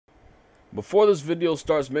Before this video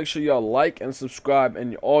starts, make sure y'all like and subscribe,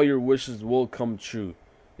 and all your wishes will come true.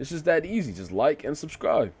 It's just that easy. Just like and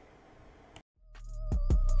subscribe.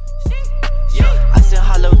 Yeah, I send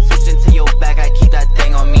hollow tips into your back. I keep that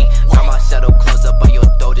thing on me. Draw my shadow close up on your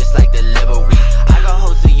door just like delivery. I got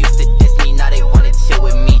hoes who used to diss me, now they wanna chill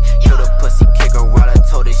with me. Kill the pussy, kick her out. I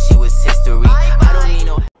told her she was history. I don't need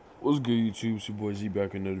no. What's good, YouTube? It's your boy Z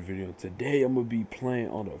back with another video. Today I'm gonna be playing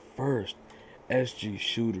on the first SG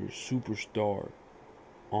Shooter Superstar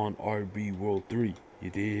on RB World 3. You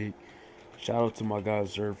dig? Shout out to my guy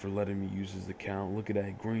Zurked for letting me use his account. Look at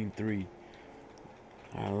that green 3.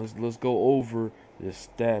 Alright, let's go over the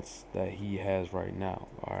stats that he has right now.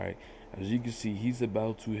 Alright, as you can see, he's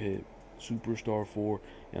about to hit Superstar 4,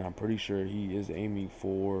 and I'm pretty sure he is aiming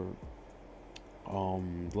for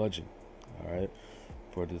Legend. Alright,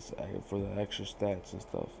 for the extra stats and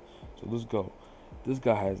stuff. So let's go. This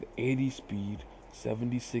guy has 80 speed,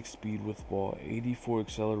 76 speed with ball, 84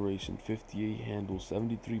 acceleration, 58 handle,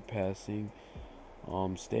 73 passing.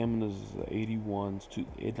 Stamina is 81,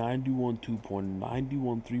 91 2-pointer,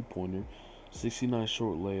 91 3-pointer, 69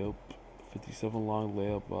 short layup, 57 long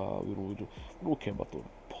layup. We don't care about the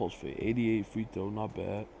pulse fade. 88 free throw, not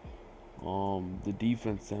bad. The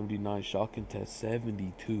defense 79, shot contest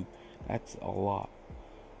 72. That's a lot.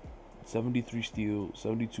 73 steal,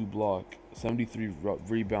 72 block, 73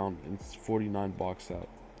 rebound, and 49 box out.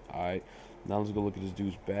 Alright, now let's go look at this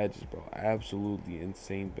dude's badges, bro. Absolutely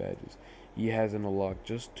insane badges. He has in a lock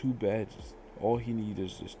just 2 badges. All he needs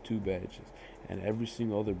is just 2 badges, and every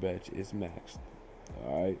single other badge is maxed.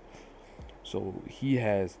 Alright, so he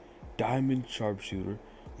has diamond sharpshooter,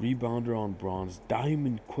 rebounder on bronze,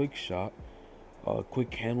 diamond quick shot,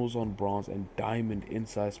 quick handles on bronze, and diamond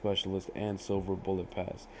inside specialist and silver bullet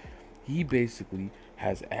pass. He basically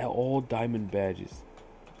has all diamond badges,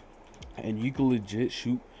 and you can legit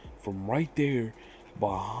shoot from right there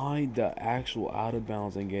behind the actual out of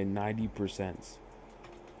bounds and get 90%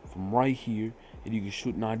 from right here, and you can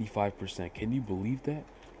shoot 95%. Can you believe that?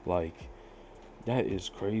 Like, that is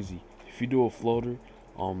crazy. If you do a floater,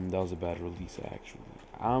 that was a bad release actually.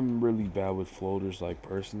 I'm really bad with floaters, like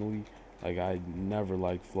personally. Like, I never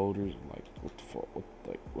liked floaters. Like, what the fuck?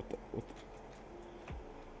 What the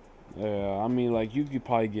yeah, I mean, like, you could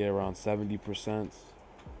probably get around 70%,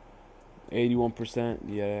 81%.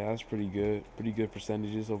 Yeah, that's pretty good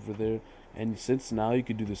percentages over there. And since now you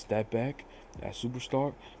could do the step back at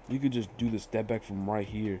Superstar, you could just do the step back from right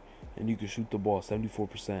here, and you could shoot the ball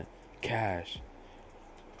 74% cash.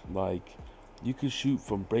 Like, you could shoot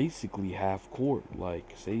from basically half court.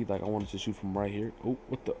 Like, say, like, I wanted to shoot from right here. Oh,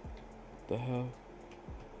 what the hell?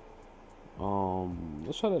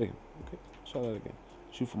 Let's try that again. Okay, let's try that again.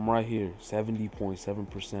 Shoot from right here,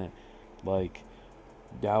 70.7%. Like,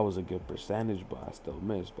 that was a good percentage, but I still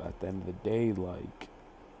missed. But at the end of the day, like,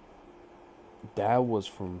 that was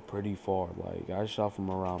from pretty far. Like, I shot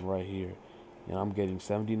from around right here, and I'm getting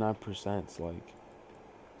 79%. Like,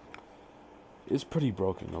 it's pretty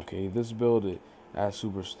broken, okay? This build at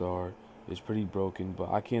Superstar is pretty broken,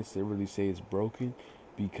 but I can't really say it's broken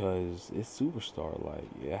because it's Superstar. Like,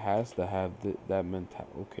 it has to have that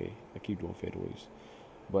mentality. Okay, I keep doing fadeaways.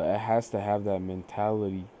 But it has to have that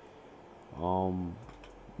mentality.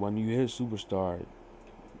 When you hit Superstar,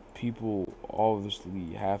 people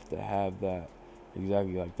obviously have to have that,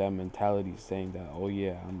 exactly like that mentality, saying that, oh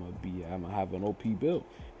yeah, I'm gonna have an OP build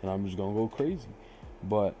and I'm just gonna go crazy.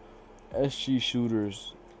 But SG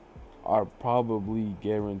shooters are probably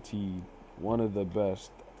guaranteed one of the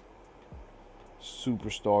best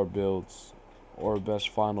Superstar builds, or best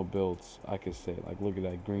final builds, I could say. Like, look at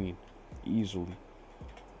that green, easily.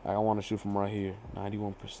 I want to shoot from right here,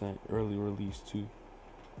 91% early release too.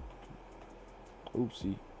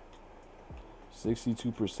 Oopsie.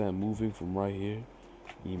 62% moving from right here.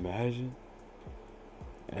 Imagine.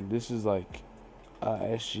 And this is like a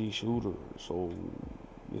SG shooter, so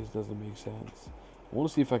this doesn't make sense. I want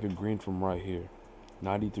to see if I could green from right here.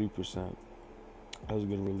 93%. That was a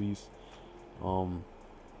good release.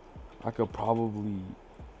 I could probably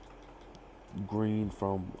green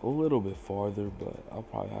from a little bit farther, but I'll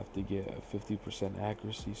probably have to get a 50%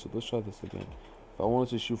 accuracy. So let's try this again. If I wanted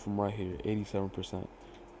to shoot from right here, 87%,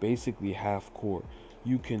 basically half court.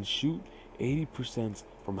 You can shoot 80%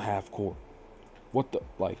 from half court. What the,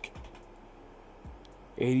 like,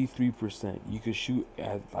 83%. You could shoot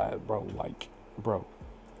at that, bro. Like, bro,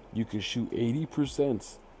 you could shoot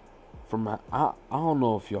 80% from. I don't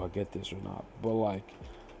know if y'all get this or not, but like,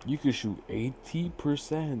 you could shoot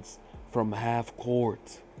 80% from half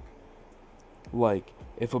court. Like,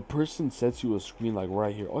 if a person sets you a screen like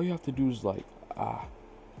right here, all you have to do is like,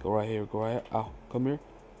 go right here, come here,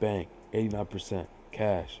 bang, 89%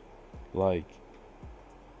 cash. Like,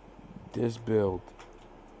 this build,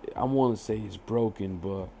 I want to say it's broken,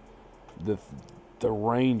 but the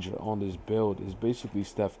range on this build is basically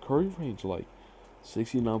Steph Curry range, like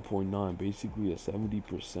 69.9, basically a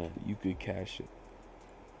 70%. You could cash it.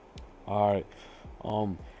 All right.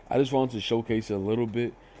 I just wanted to showcase it a little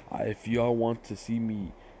bit. If y'all want to see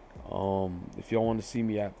me,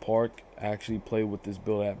 at park, actually play with this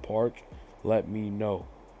build at park, let me know.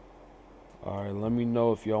 All right, let me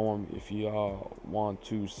know if y'all want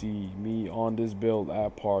to see me on this build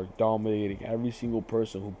at park, dominating every single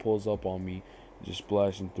person who pulls up on me, just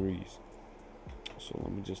splashing threes. So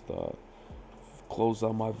let me just close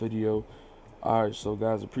out my video. All right, so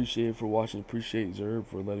guys, appreciate it for watching. Appreciate Zurked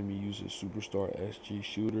for letting me use his superstar SG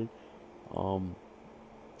shooter. And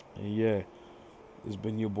yeah, it's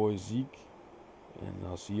been your boy Zeke, and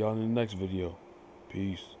I'll see y'all in the next video.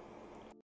 Peace.